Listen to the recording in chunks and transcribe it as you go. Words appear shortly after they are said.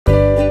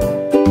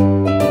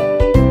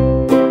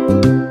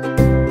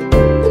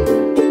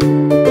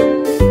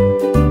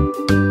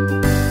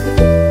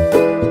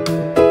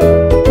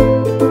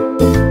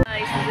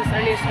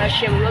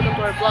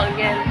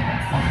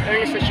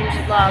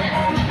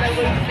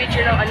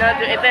feature ng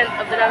another event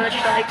of the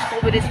National High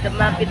School, which is the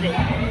MAPEH Day.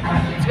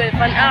 Let's go and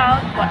find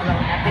out what will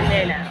happen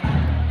there now.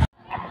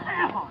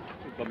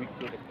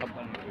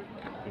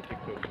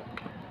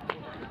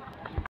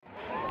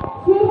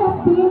 She has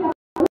been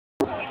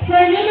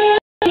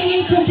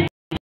for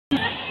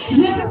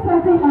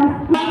representing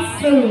us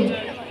soon.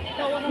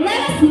 Let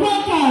us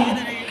welcome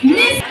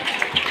Miss.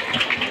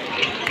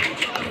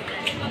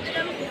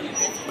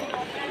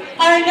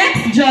 Our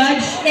next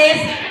judge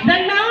is the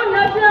now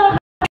National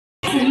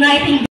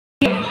Nightingale.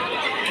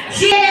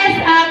 She is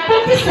a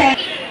contestant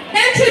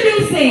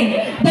introducing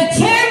the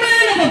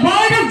chairman of the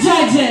Board of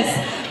Judges,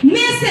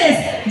 Mrs.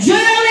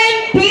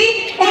 Geraldine P.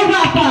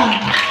 Orapa.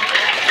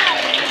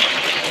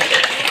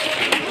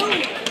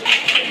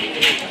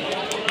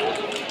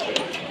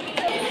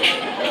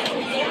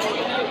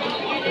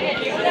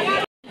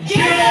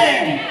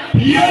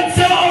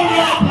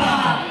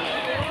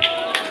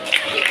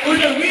 With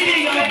the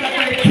reading of the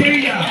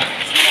criteria.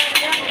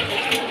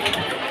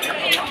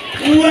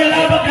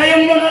 Wala ba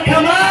kayong mga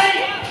kamay?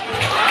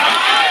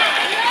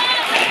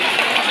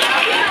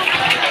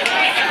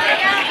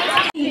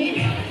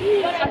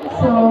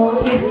 So,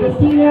 if the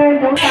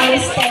singer knows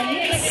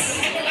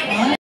calisthenics,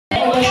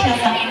 oras na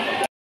na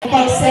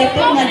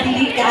falsetto na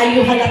dili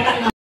kayo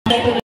halata na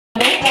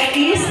at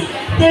least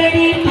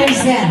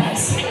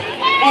 30%.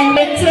 And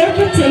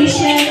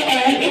interpretation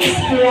and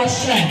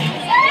expression.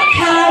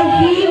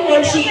 How he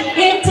or she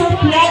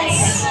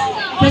interprets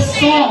the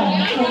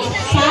song. Kung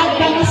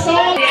sad ba na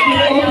song,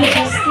 below the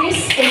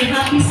justice, kung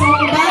happy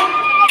song ba,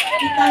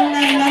 itang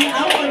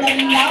nanlanaw o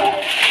nanlaw,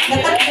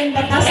 natakdan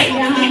bata sa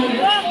inahang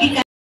 100%.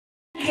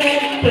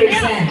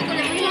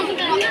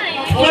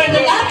 For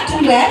the left to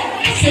left,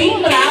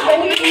 same ra,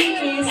 only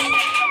is,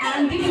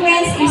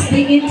 difference is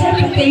the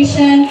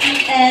interpretation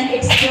and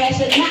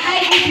expression na ay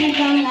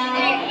ibigay na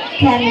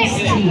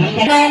chemistry.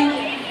 And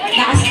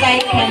that's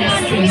like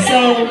chemistry.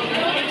 So,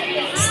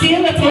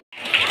 still a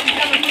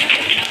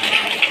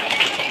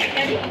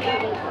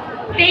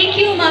thank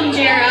you, Ma'am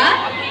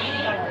Jera.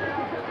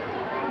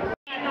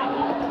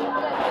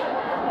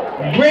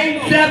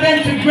 Grade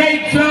 7 to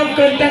grade 12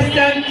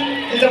 contestant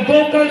is a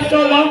vocal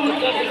solo.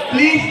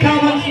 Please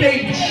come on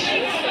stage.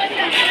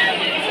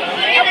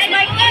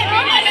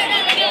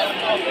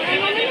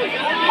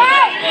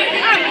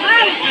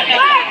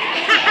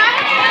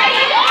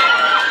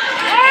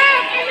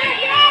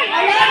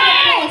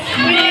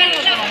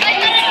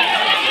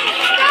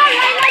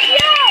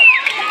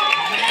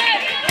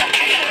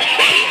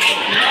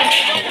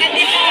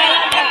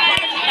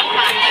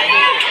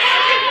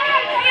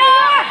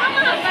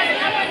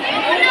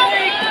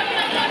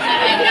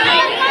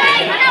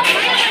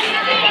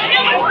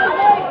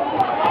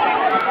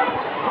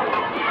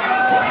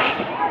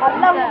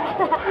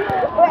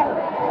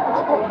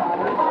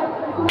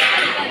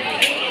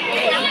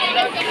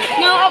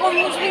 No, ako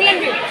Muslim lang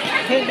yun.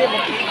 Hindi,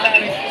 makikita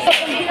rin.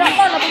 Hindi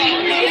ako,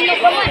 napamiliin na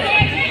pa man.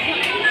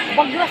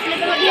 Baglas na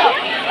talaga yun.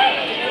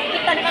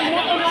 Kita na kang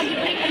motor lagi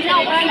break. Ang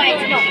lao, kaya na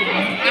ito ba?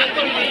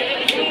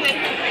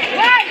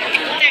 Hey!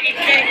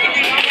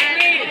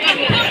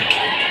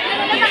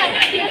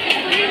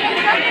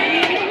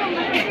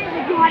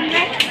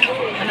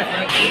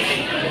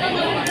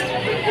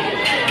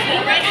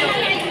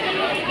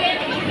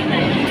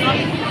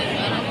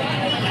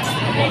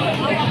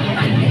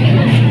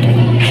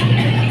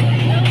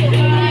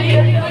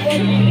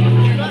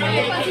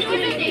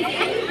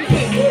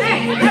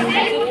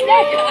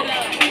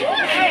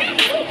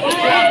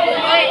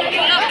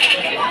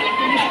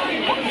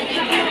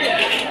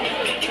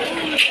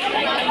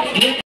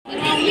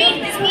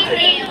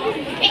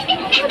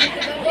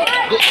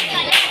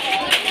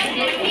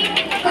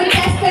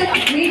 Contestant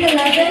grade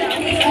 11,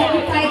 please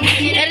occupy the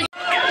seat.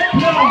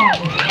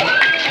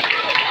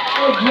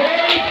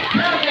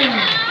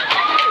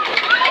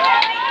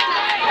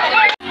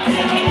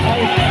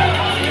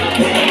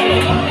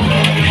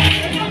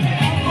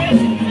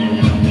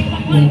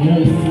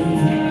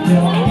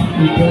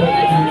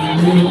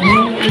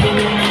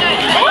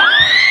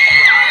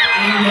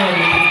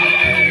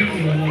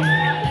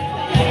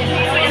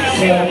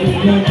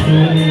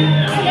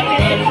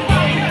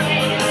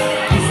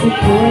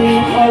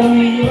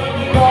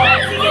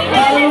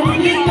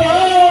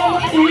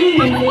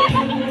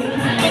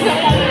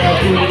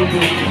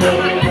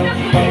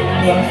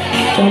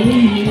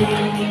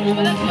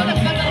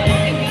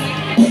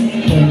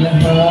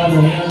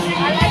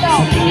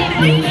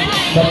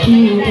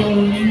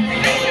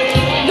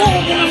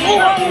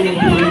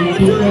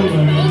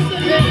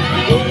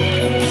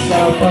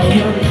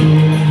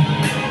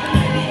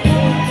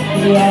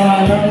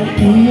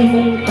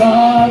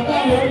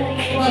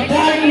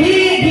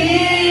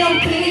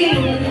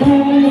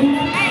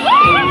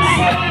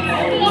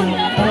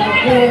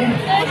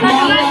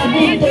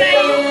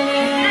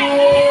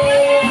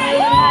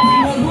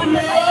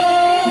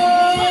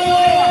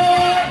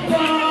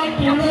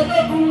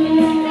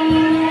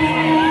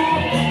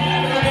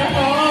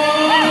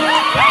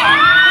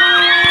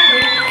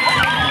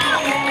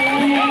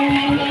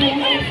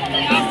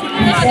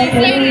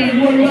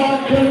 Wala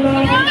ka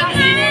lang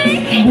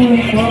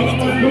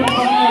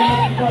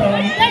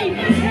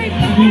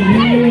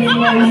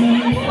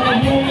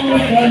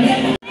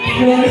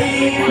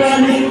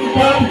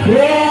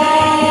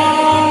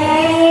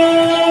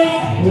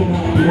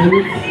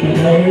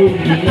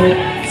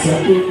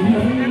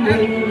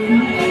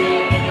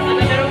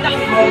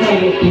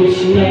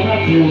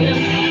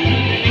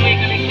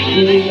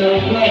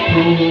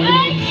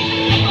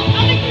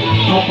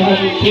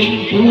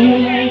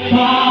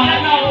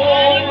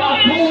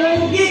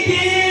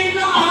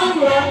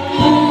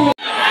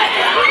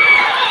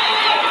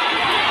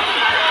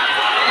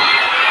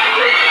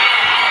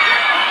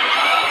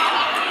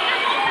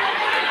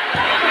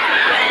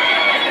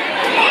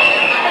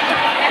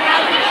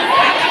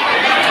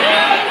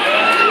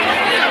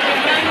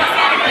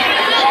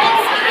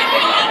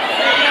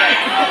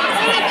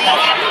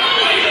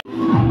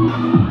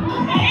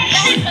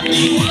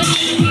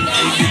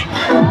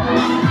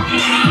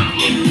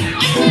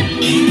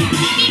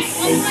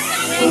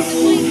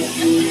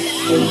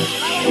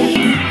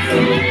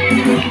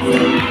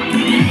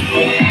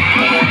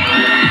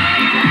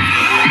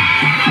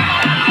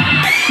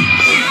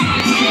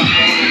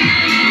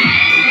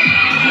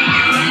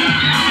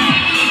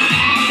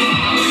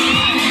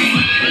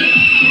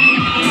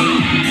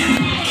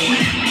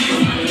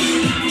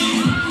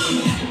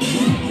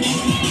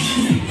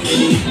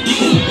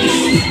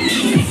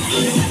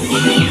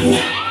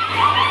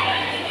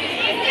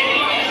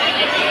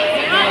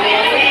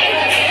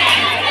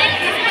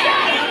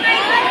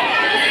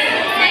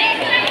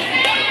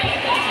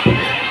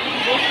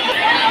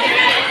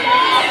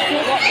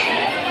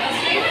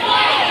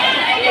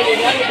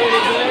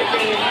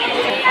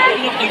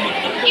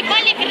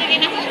Ibalik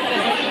rin ako.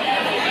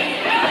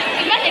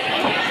 Ibalik.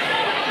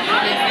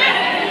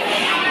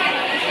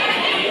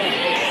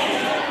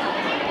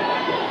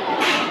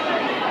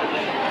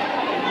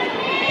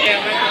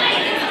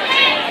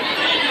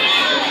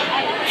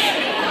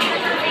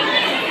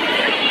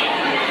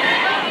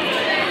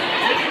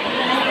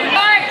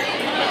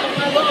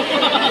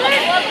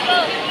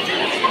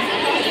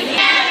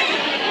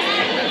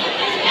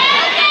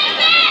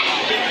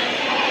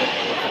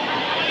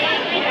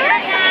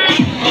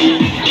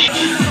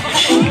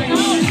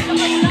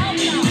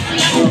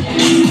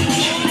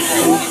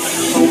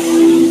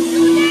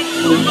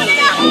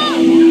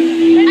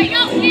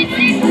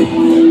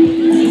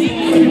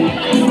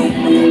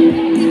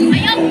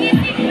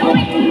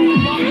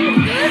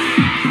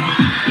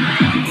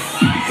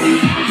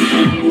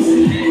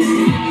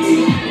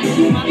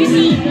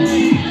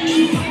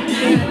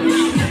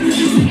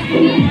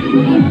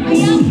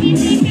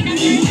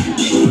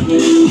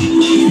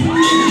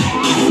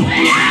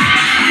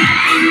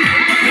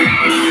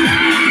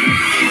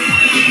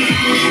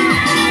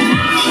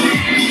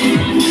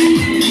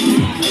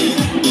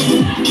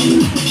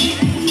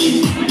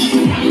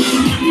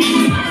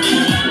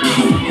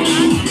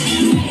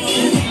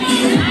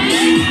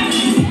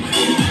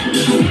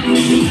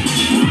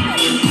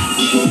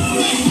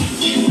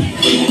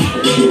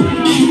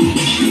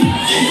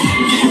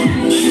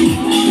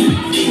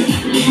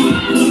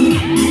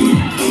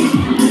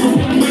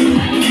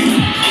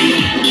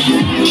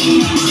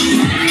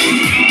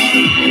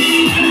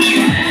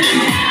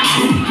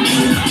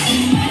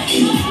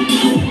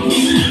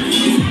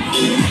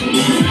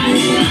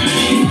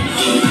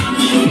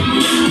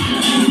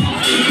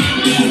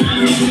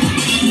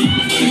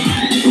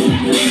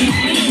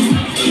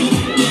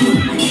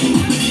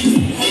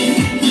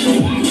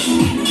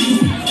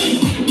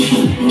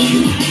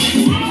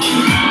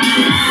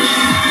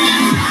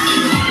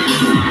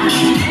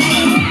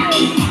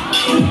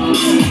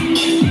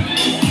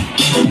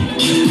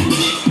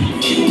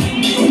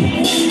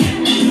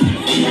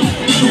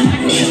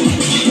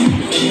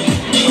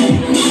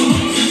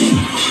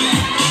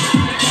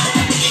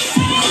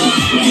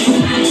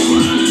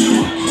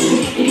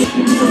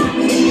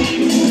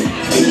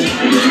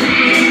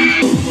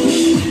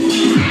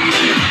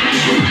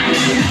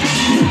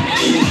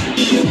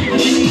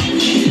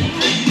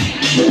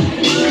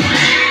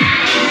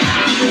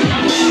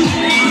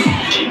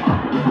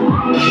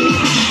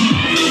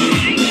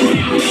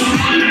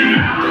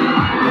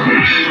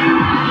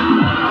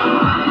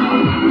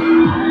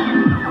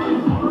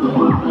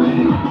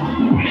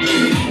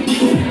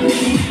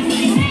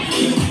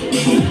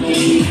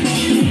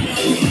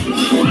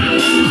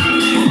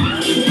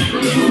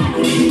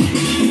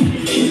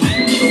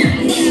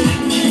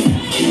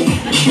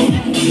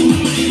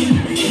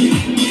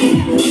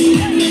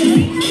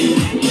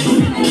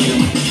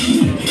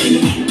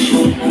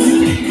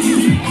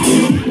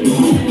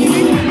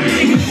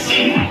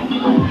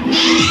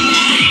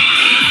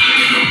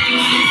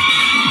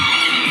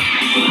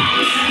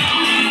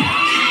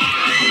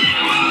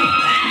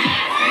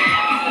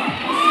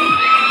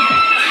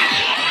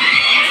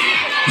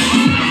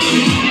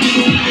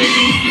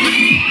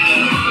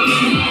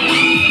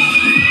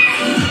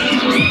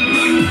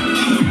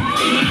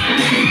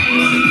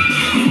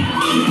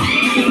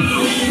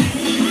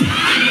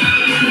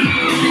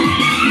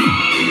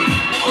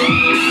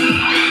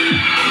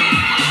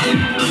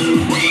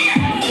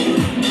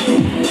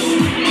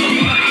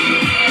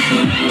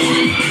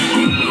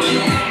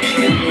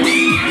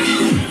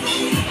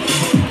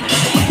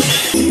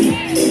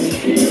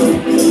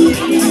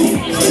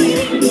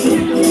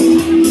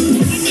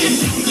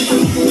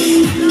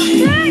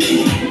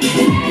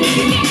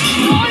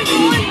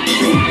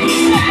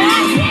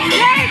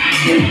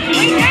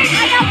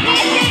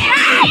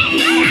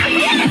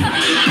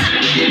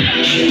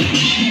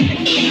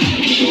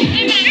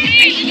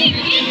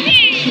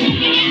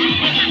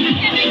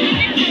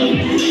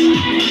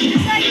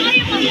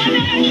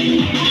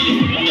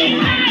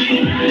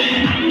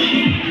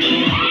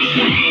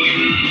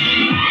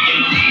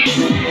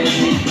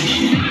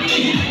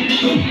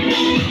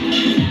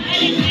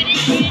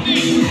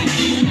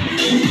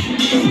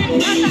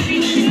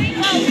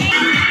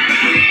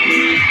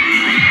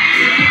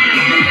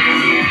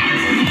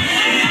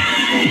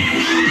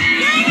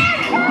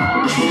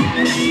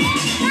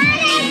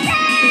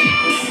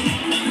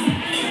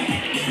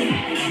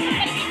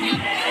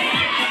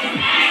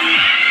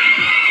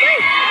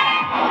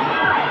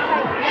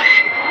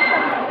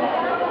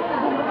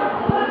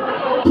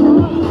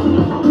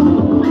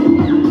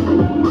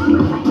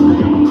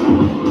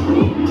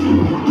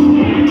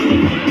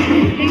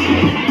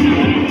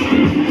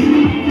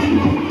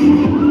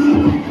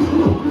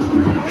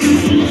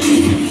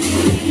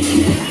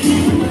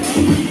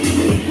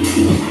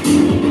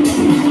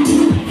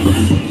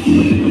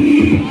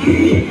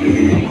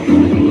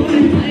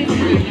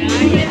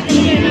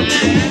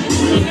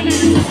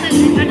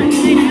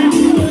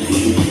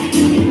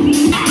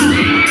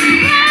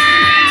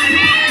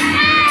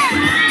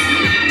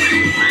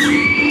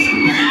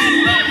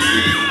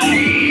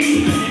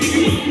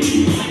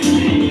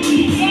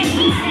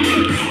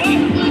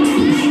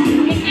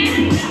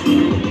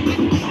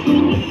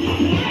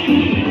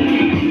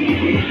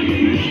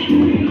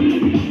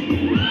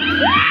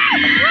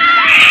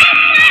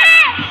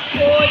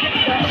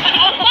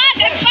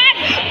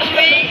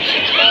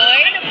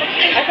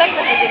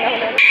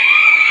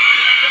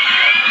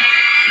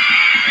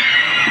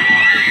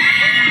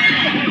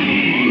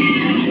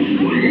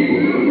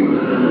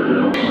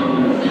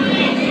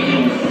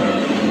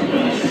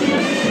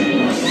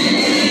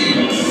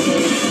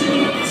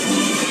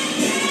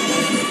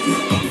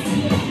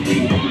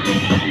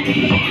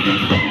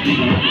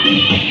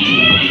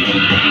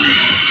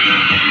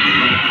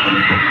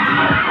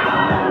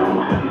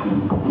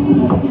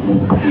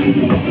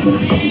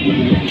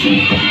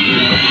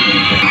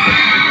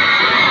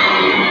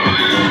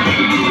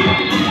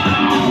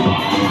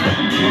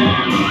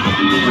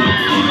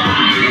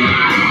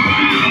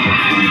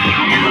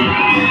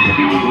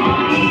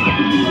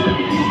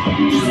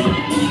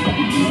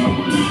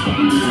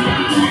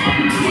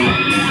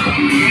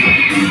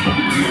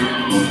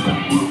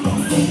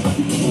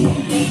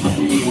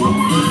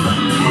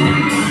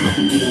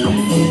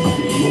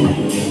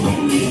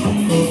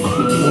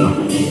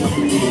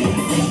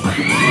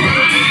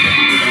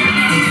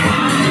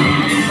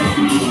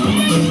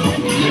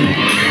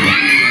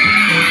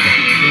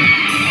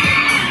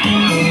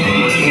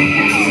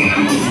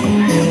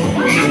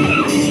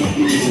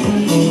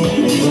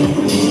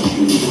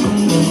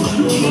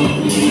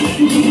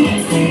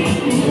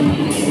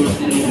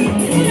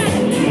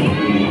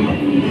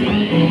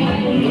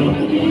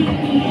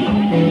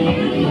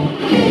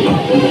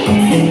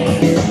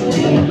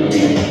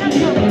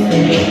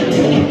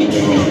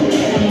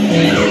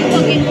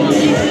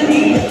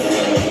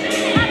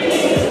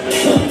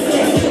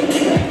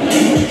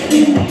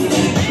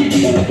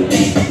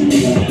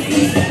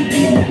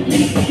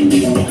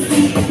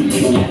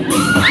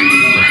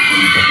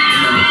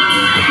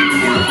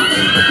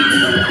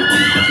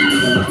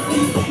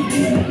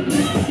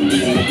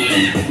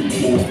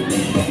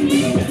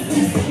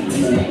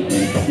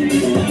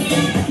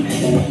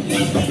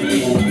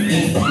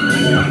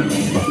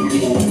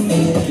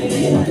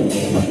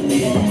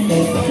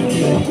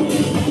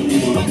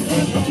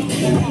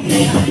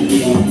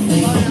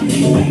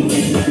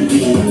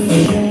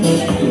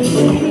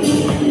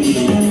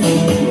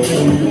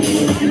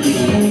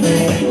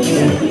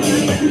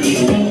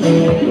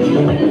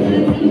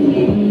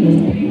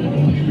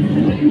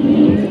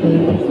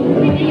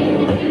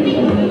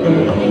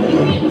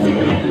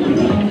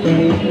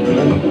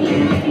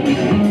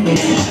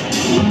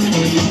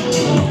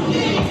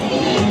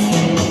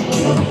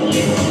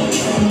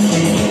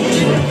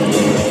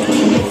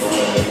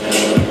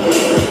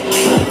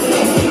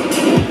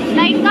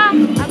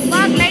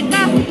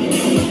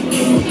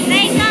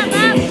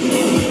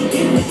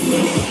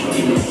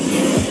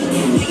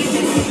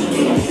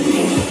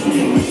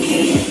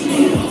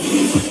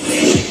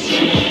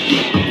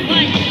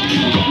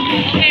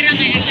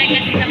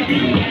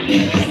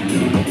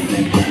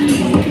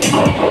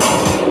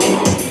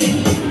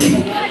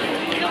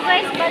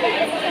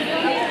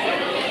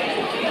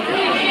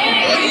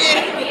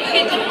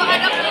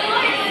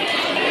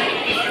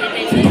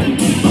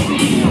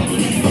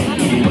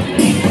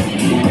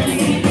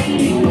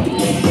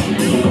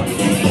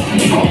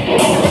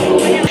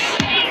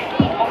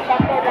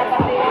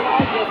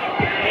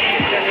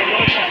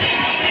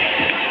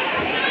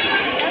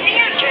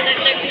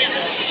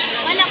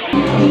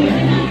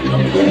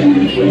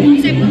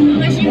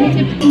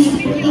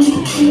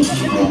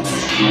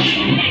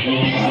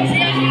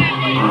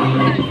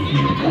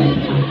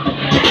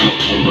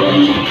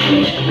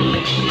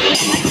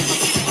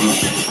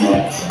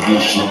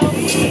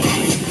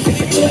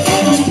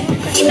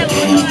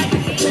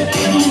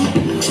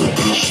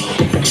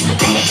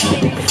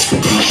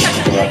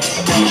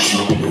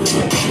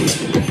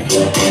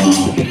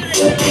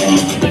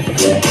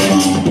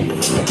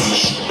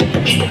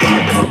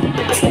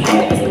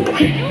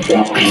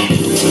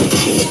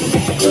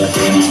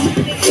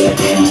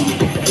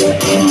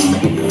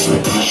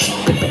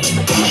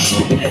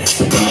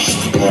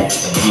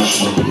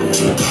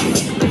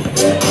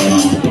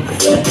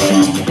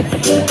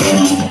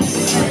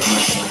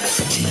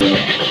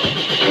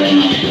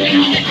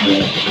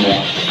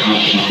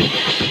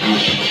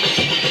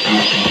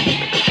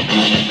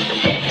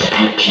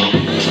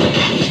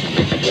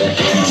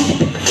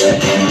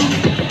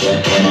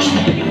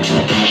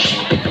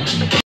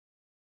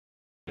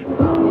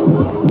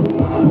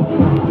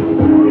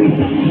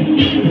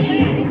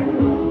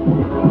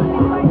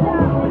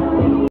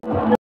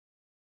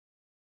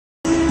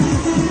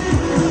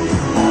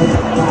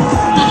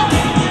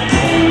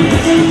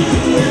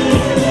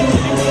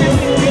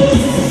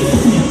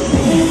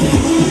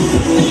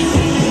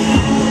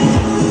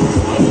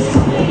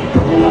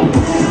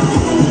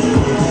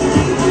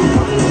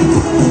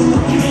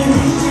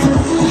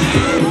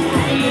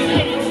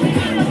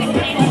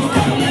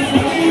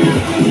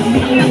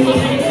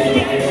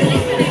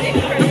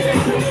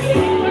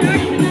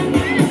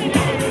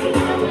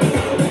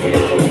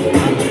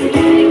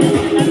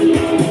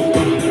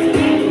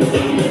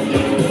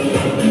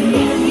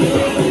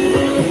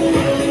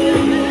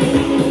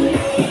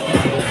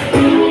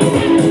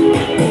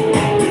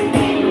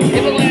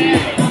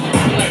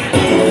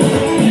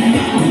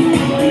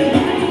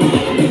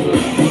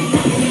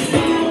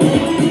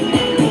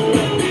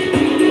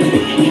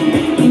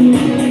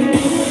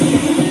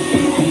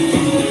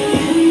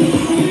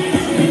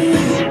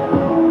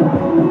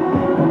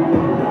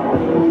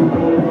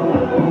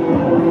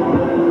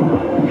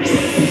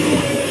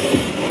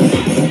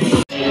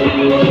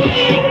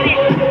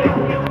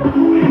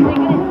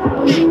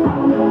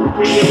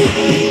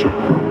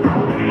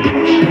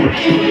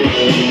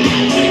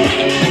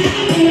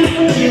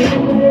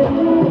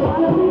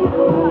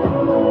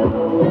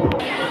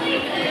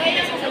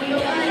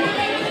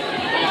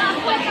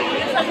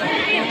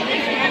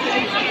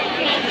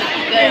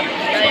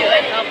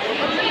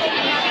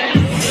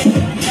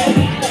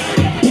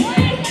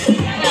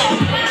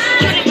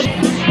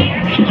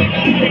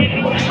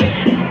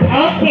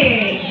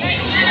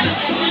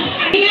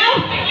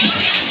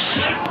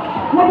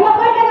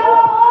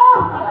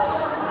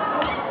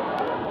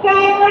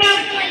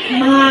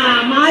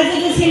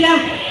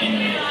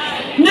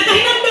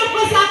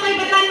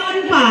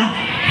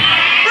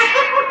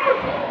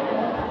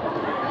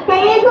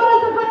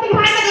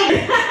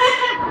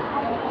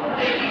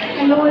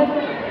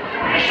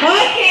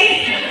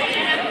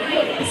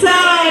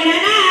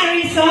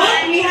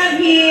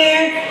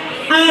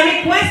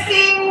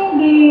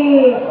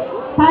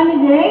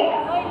 candidate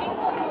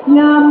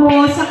na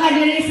mo sa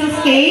diri sa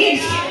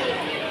stage,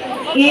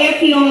 if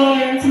your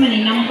if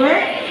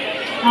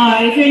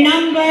your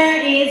number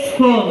is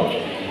full.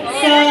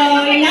 So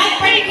in that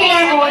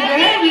particular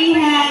order, we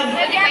have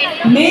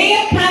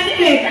male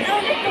candidate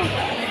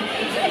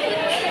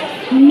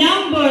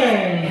number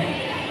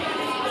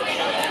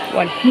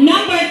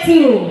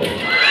 2.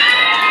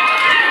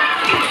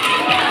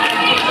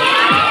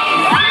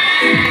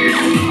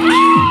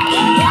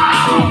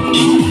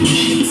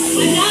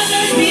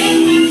 Another male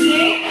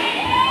candidate,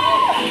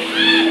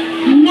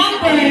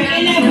 number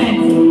 11.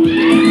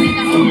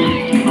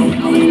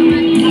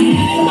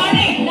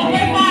 Sorry, number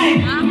 5.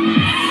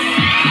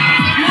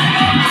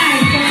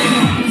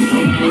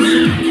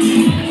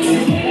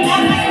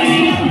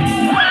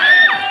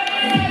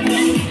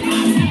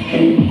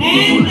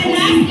 And the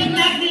last but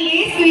not the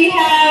least, we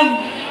have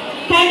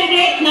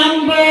candidate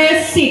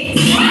number 6.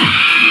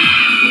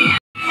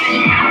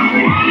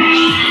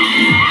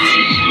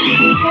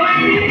 For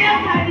female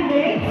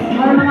candidates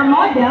or mga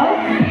models,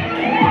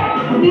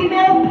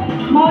 female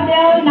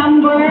model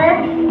number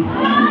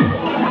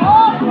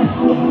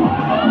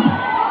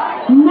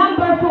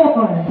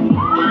 4.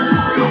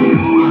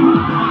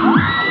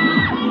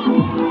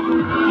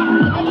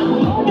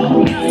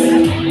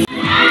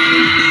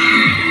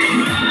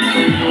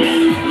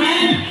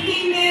 And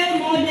female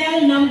model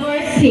number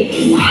 6.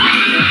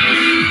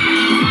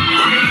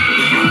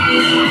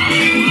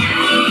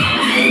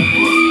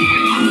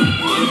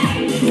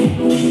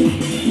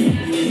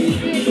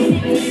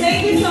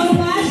 Thank you so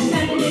much,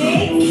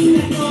 candidates.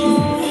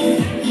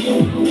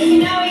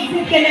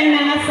 Now-exit ka lang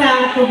na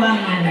sa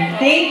tubangan.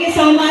 Thank you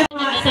so much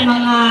sa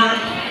mga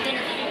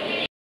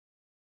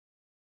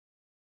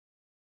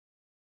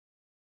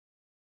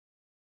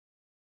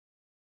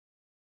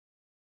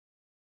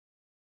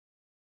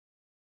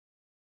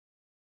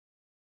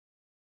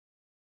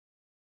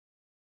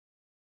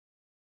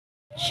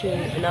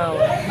in our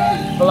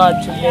vlog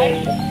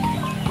today.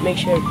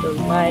 Make sure to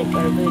like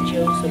our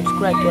video,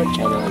 subscribe to our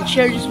channel, and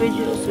share this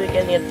video so we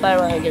can get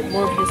viral and get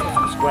more views and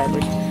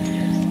subscribers.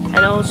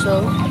 And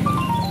also,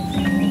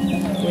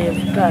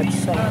 we've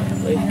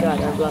got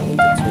our vlog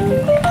into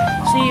 2.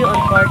 See you on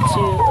part 2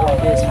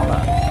 of this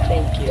vlog.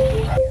 Thank you.